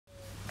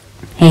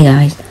Hey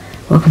guys,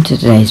 welcome to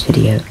today's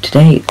video.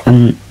 Today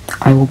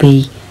I will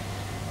be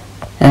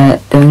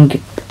doing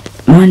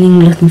mining,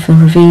 looking for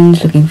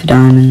ravines, looking for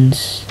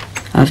diamonds.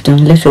 I've done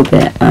a little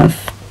bit of,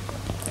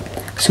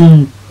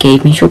 someone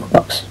gave me a sugar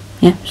box.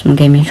 Yeah, someone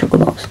gave me a sugar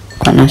box.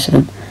 Quite nice of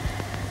them.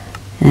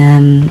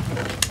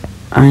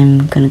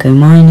 I'm gonna go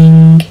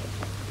mining,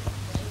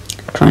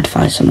 trying to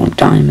find some more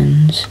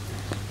diamonds.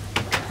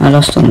 I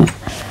lost all my,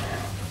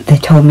 they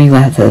told me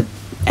where the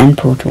end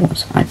portal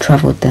was. I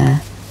travelled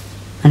there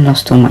and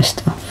lost all my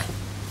stuff.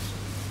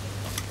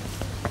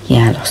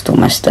 Yeah, I lost all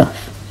my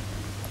stuff.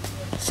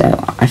 So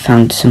I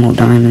found some more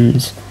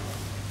diamonds,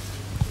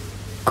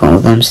 got all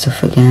them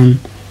stuff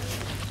again,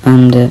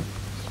 and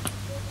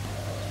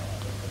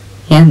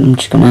yeah, I'm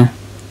just gonna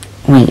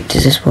wait.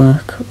 Does this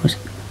work?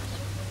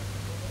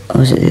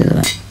 Or is it the other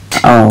way?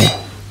 Oh,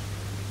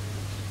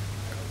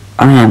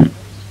 I am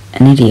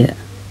an idiot.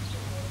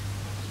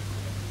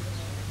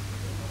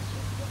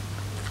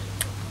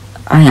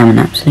 I am an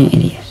absolute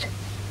idiot.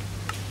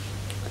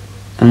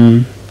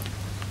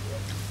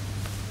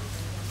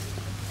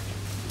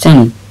 It's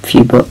only a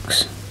few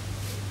books.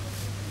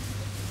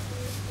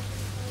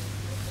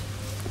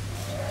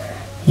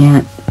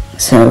 Yeah,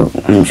 so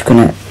I'm just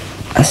gonna,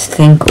 I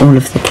think all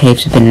of the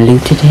caves have been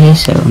looted here,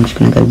 so I'm just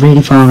gonna go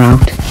really far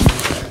out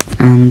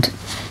and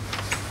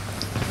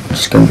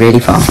just go really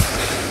far,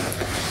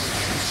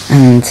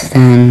 and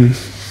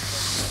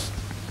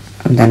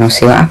then I'll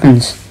see what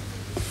happens.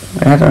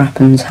 Whatever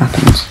happens,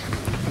 happens.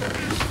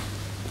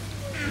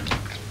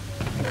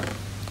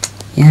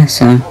 Yeah,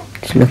 so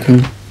just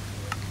looking,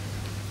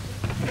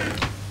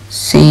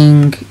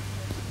 seeing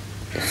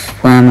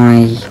where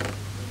my,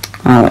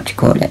 what do you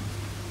call it?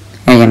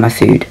 Oh yeah, my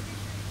food,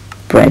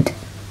 bread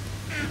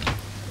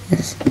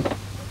is.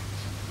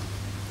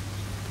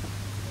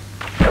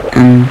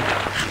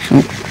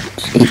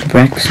 Just eat the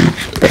bread because I'm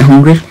a bit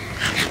hungry.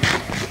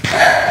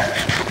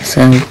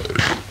 So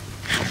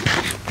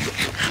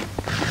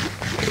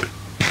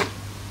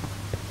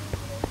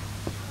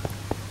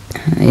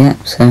yeah,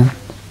 so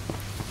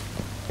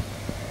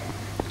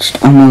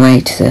just on my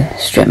way to the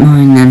strip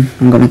mine. Then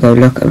I'm gonna go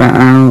look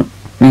around,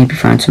 maybe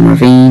find some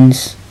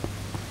ravines.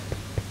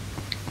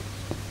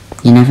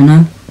 You never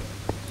know.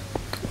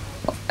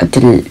 I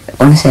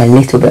want to say a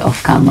little bit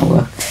off camera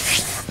work.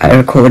 I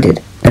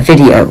recorded a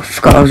video,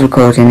 forgot I was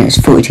recording it. It's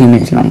 42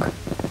 minutes long.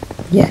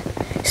 Yeah,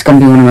 it's gonna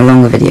be one of my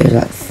longer videos,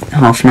 like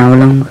half an hour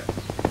long,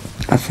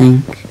 I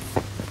think.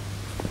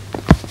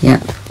 Yeah,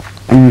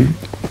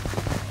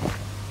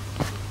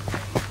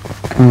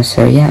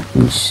 so yeah,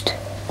 I'm just,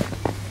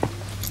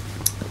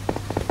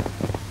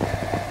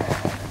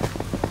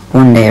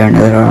 one day or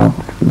another I'll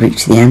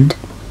reach the end.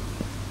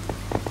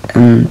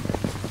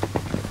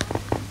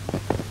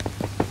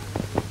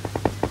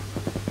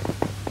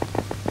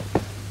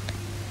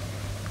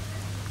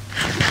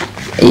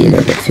 Eat a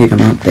little bit of food,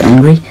 I'm a bit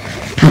hungry.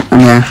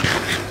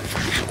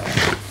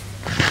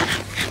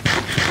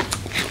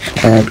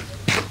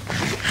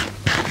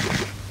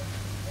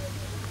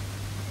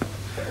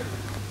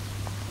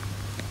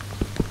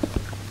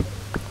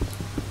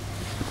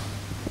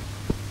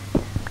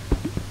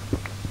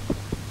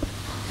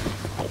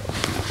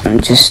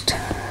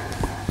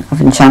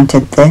 I've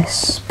enchanted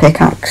this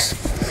pickaxe.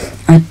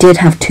 I did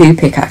have two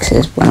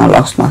pickaxes when I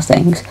lost my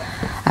things.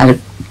 I had a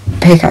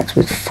pickaxe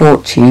with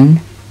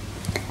fortune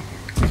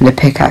and a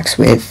pickaxe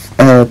with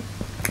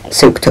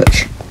silk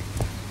touch.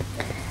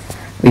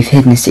 We've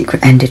hidden a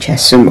secret ender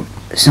chest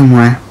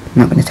somewhere. I'm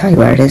not going to tell you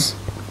where it is.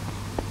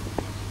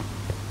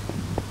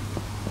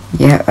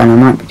 Yeah, and I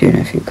might be doing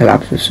a few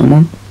collabs with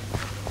someone.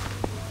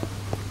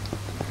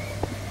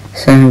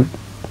 So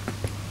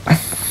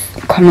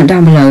comment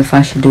down below if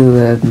I should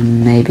do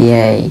maybe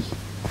a,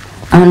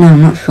 I don't know,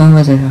 I'm not sure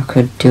whether I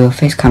could do a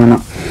face cam or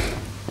not. I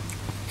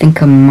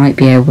think I might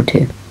be able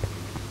to.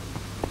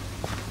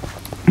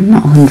 I'm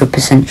not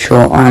 100%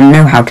 sure. I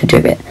know how to do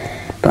it,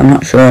 but I'm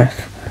not sure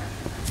if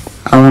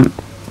I'm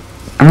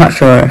not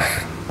sure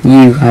if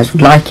you guys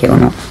would like it or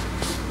not.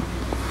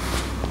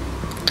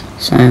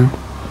 So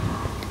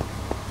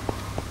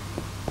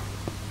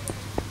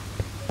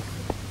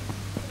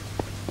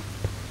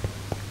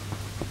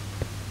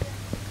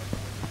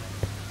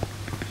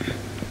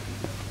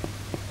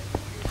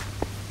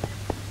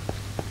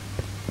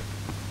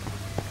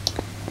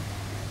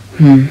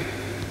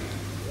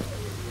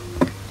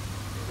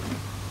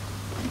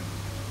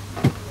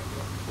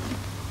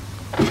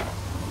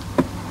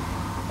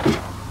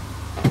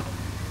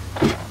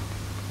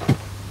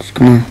just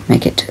gonna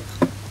make it.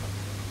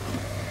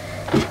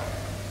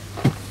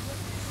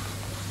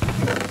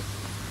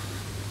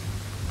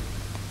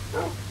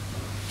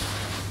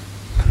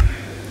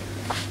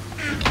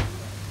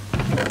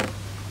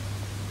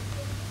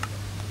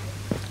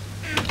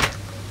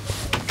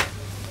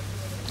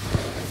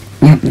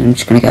 Yep, I'm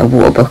just gonna get a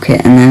water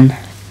bucket and then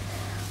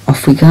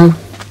off we go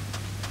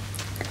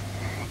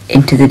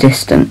into the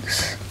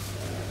distance.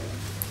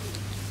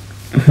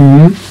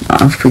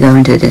 Off we go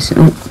into the distance.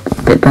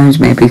 Oh, bit bones,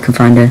 maybe you can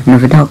find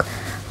another dog.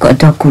 Got a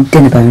dog called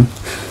Dinnerbone.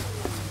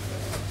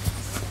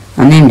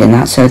 I named him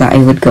that so that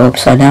he would go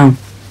upside down.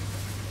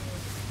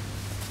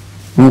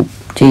 Oh,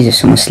 Jesus,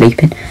 someone's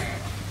sleeping.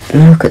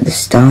 Look at the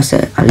stars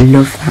there. I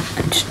love that.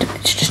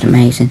 It's just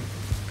amazing.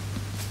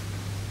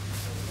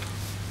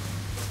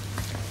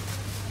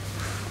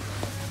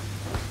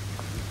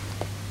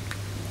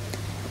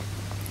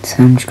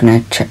 So I'm just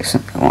going to check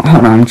something. Oh,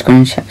 hold on, I'm just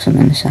going to check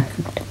something in a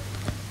second.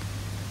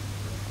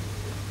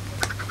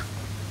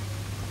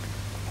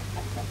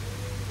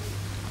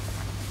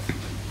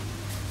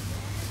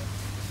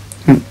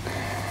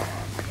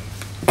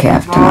 Okay,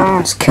 I've done that.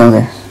 Let's kill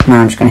this. No,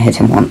 I'm just going to hit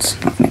him once.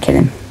 I'm not going to kill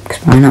him.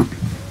 Because why not?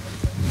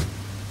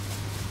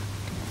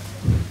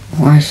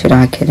 Why should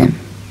I kill him?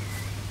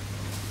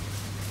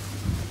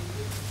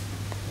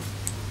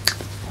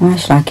 Why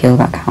should I kill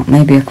that cow?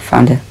 Maybe I could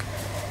find a...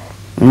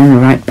 I'm in the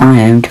right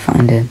biome to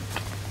find a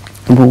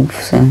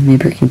wolf, so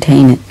maybe we can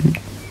tame it.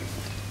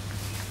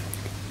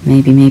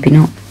 Maybe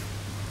not.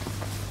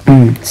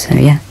 So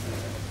yeah.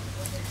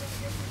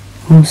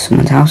 Oh,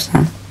 someone's house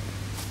there.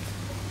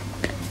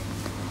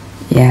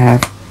 Yeah,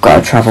 I've got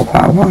to travel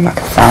quite a while, like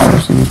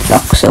 1,000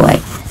 blocks away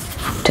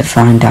to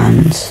find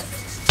diamonds.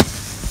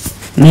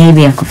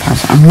 Maybe I can find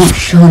some. I'm not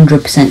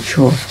 100%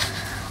 sure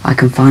if I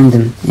can find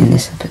them in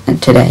this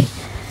today.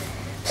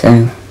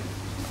 So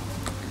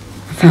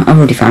I've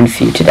already found a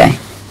few today.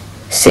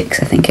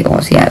 6, I think it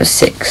was. Yeah, it was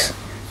 6.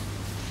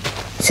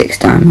 6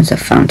 diamonds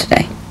I've found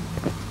today.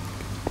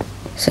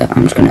 So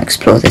I'm just going to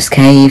explore this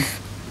cave.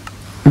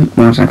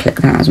 Why did I click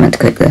that? I was meant to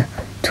click the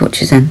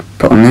torches then.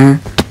 Put them there.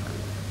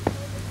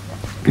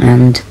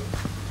 And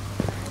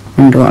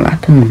wonder what'll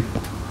happen.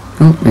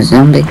 Oh, there's a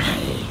zombie.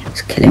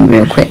 Let's kill him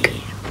real quick.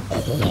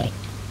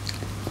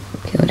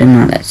 Killed him.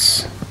 Now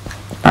let's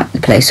back the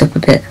place up a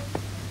bit.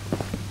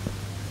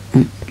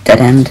 Dead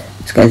end.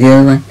 Let's go the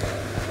other way.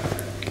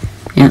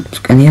 Yep, let's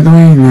go the other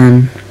way, and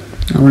then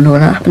I wonder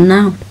what'll happen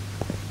now.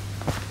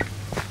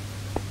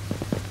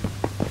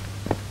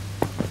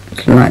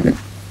 Light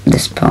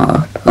this part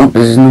up. Oh,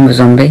 there's another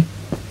zombie.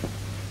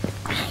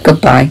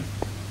 Goodbye.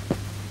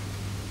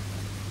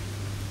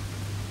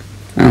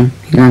 Oh,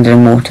 he landed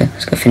in water.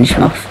 Let's go finish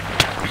him off.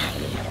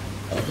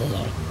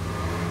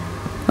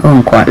 Oh,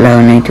 I'm quite low,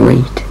 I need to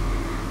eat.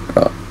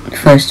 But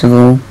first of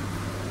all,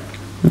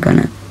 I'm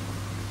gonna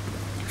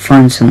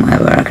find somewhere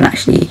where I can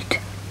actually eat.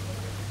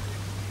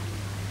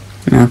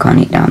 No, I can't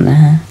eat down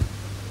there.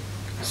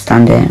 I'll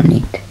stand here and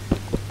eat.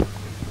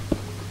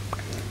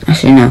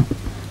 Actually, no.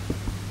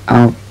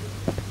 I'll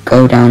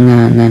go down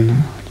there and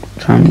then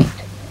try and eat.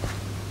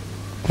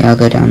 Yeah, I'll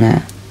go down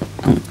there.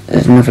 Oh,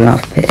 there's another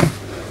lava pit here.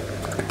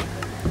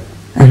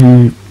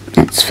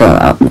 Let's fill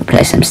it up. We'll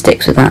place some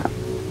sticks with that.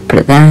 Put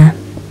it there.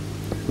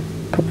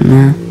 Put them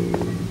there.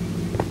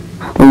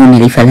 Oh, I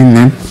nearly fell in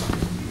then.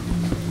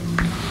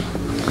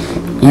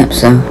 Yep,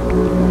 so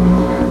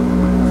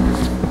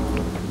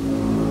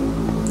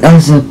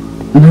there's a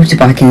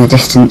motorbike in the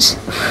distance.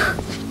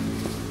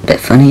 Bit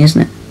funny,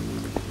 isn't it?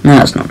 No,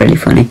 that's not really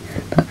funny.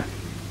 But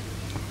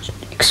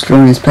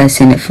exploring this place,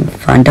 seeing if we can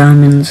find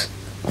diamonds.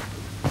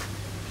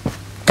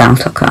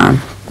 Doubt I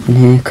can in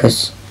here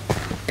because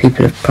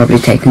people have probably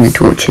taken the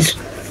torches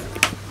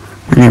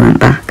when they went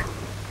back.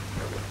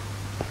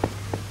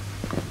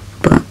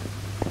 But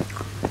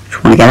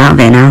just want to get out of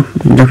here now.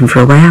 I'm looking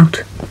for a way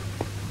out.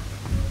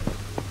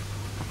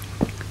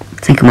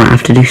 I think I might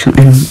have to do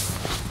something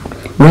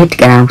weird to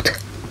get out.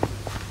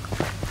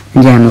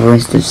 And yeah, my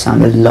voice does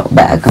sound a lot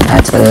better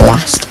compared to the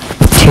last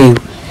 2.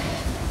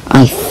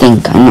 I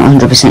think. I'm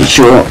not 100%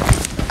 sure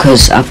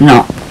because I've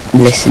not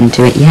listened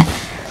to it yet.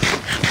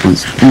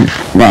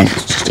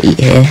 Let's just eat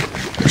here.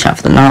 Watch out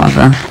for the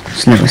lava.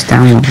 Slow us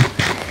down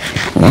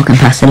while walking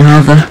past the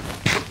lava.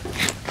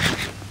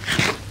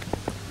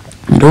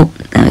 And oh,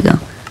 there we go.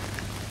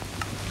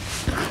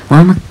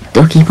 Why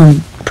do I keep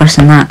on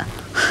pressing that?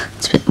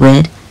 It's a bit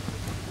weird.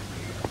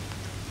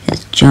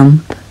 Let's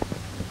jump.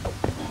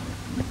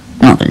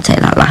 I'm not going to take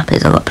that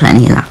lapis. I've got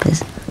plenty of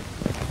lapis.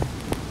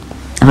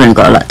 I've only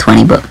got like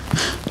 20, but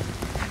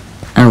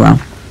oh well.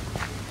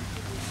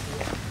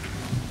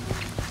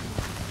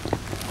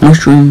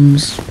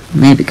 Mushrooms.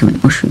 Maybe can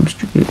make mushroom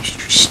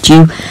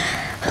stew,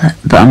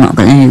 but I'm not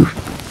going to.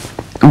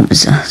 Oh, I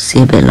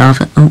see a bit of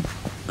lava. Oh,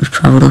 we've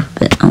travelled up a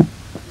bit.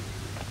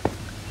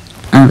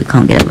 Oh, we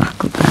can't get it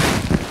back up there.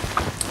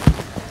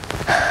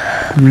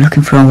 I'm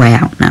looking for a way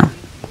out now.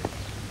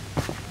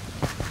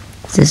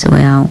 Is this a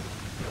way out?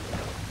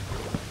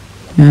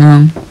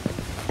 No.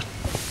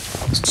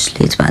 It just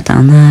leads back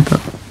down there, but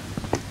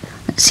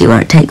let's see where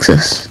it takes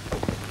us.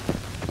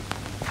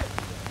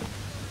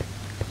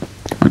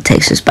 Oh, it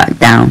takes us back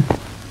down.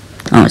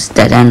 Oh, it's a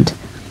dead end.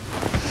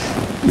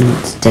 No,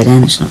 it's a dead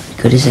end. It's not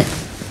very good, is it?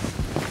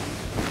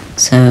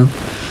 So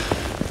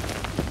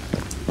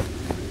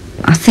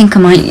I think I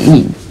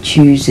might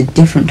choose a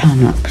different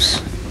time lapse.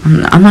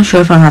 I'm not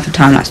sure if I'll have a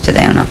time lapse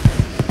today or not.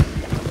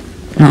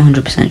 Not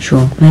 100%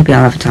 sure. Maybe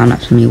I'll have a time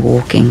lapse of me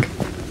walking.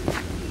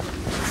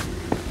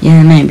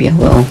 Yeah, maybe I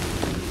will.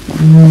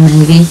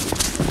 Maybe.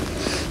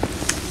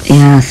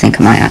 Yeah, I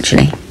think I might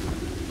actually.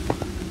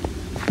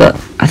 But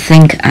I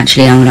think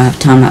actually I'm gonna have a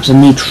time lapse of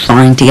me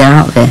trying to get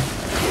out of here.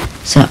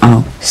 So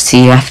I'll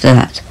see you after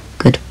that.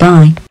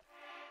 Goodbye.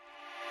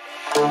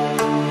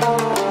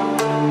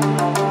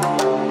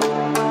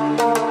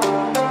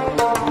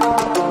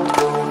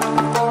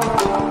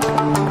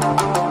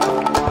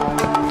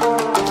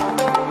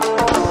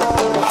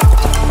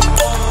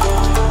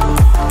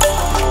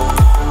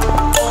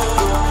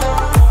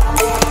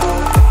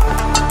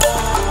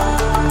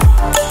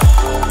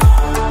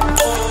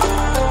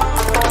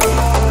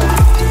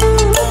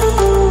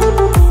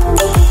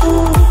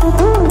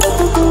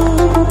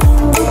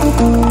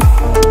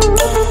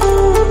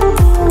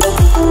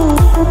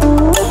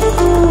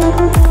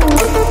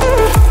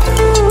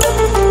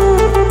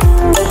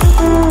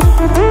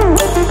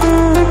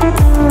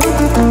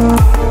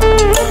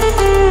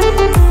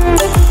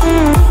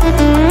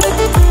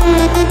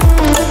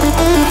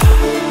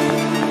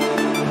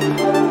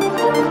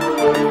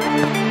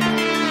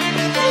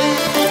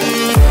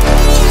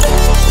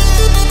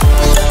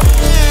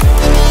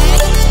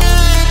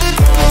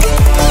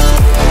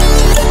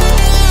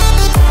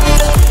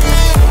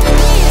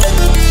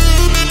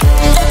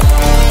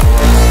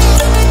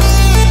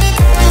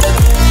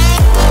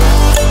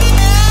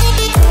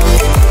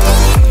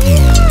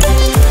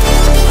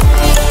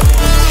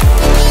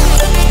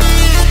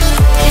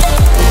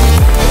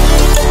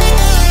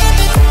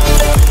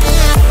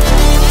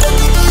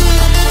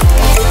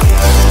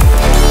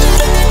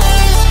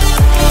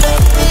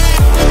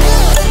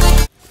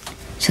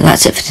 So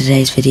that's it for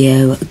today's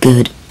video.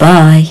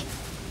 Goodbye.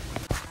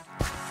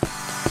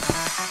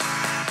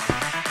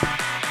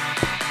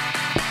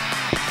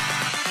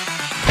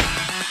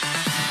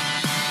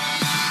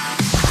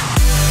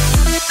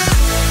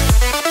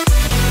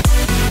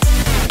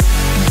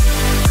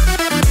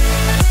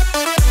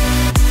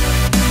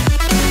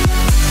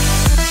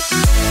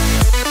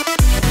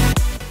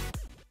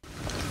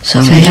 So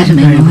it's a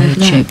very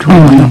weird shaped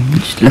one.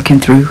 Just looking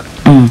through.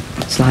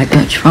 It's like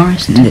birch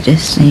forest in the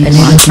distance. And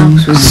it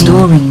comes with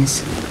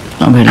stories.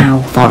 Not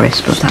really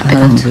forest, but that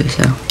hungry,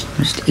 so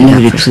just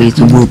eluded through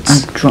the woods.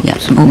 I've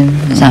dropped something.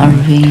 Is that a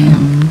ravine?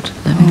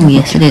 Oh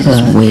yes, it is. It's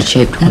a weird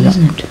shaped one,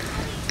 isn't it?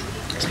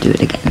 Let's do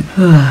it again.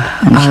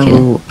 I'm just kidding.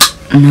 No,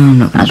 I'm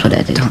not. That's what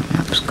I did.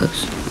 That was good.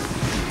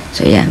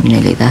 So yeah, I'm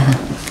nearly there.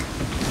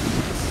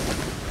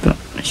 But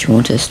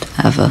shortest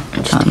ever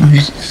time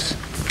lapse.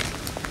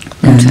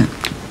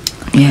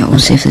 Yeah, we'll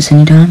see if there's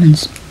any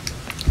diamonds.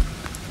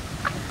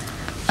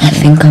 I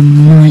think I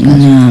might. No,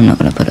 I'm not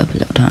going to put up a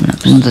little time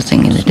lapse. Another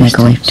thing in the distance. Make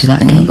our way to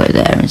that cave. I'll go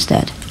there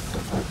instead.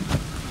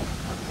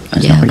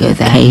 Yeah, I'll go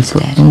there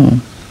instead.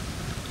 Ooh.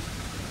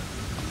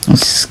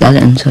 It's a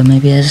skeleton, so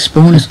maybe there's a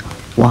spawner.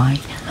 Why?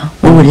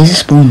 Oh, it is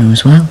a spawner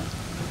as well.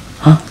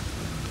 Huh?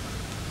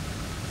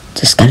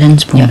 It's a skeleton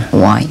spawner. Yeah,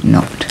 why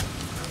not?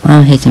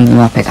 I'll hit him with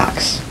my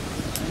pickaxe.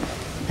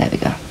 There we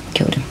go.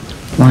 Killed him.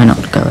 Why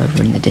not go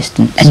over in the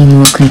distance? Any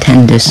more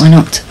contenders? Why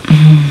not?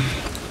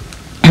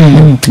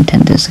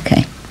 Contenders,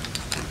 okay.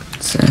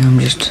 So I'm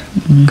just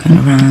going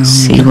around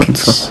looking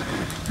for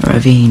a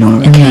ravine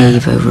or a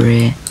cave over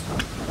here.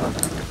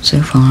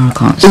 So far I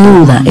can't see.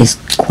 Ooh, that is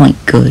quite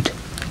good.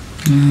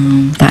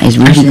 That is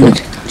really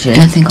good. I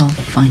don't think I'll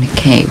find a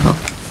cave.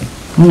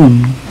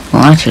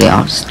 Well actually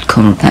I'll just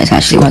come. That is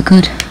actually quite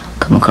good.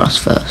 Come across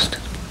first.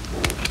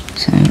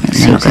 So let's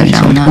see what goes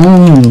down that.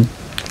 Ooh,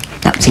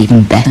 that's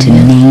even better.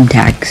 Name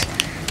tags.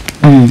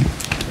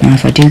 Now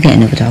if I do get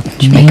another dog,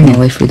 just make my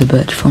way through the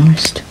birch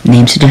forest.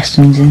 Name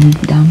suggestions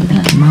down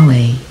below. Making my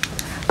way.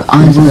 But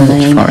I'm the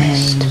birch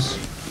forest.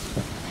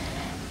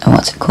 Oh,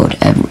 what's it called?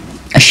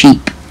 A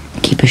sheep.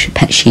 Keep a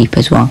pet sheep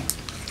as well.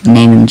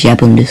 Name him Jeb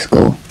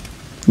 _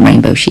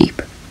 Rainbow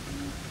Sheep.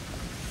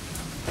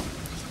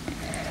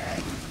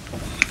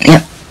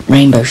 Yep,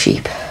 Rainbow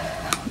Sheep.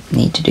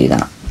 Need to do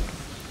that.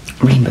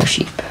 Rainbow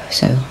Sheep.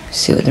 So,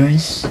 see what there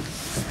is.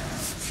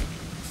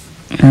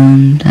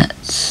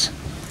 Let's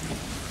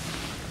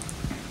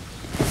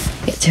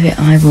get to it.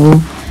 I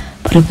will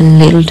put up a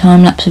little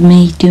time lapse of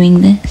me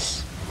doing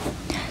this.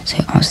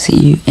 So I'll see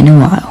you in a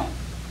while.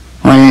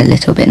 Or in a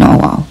little bit, not a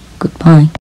while. Goodbye.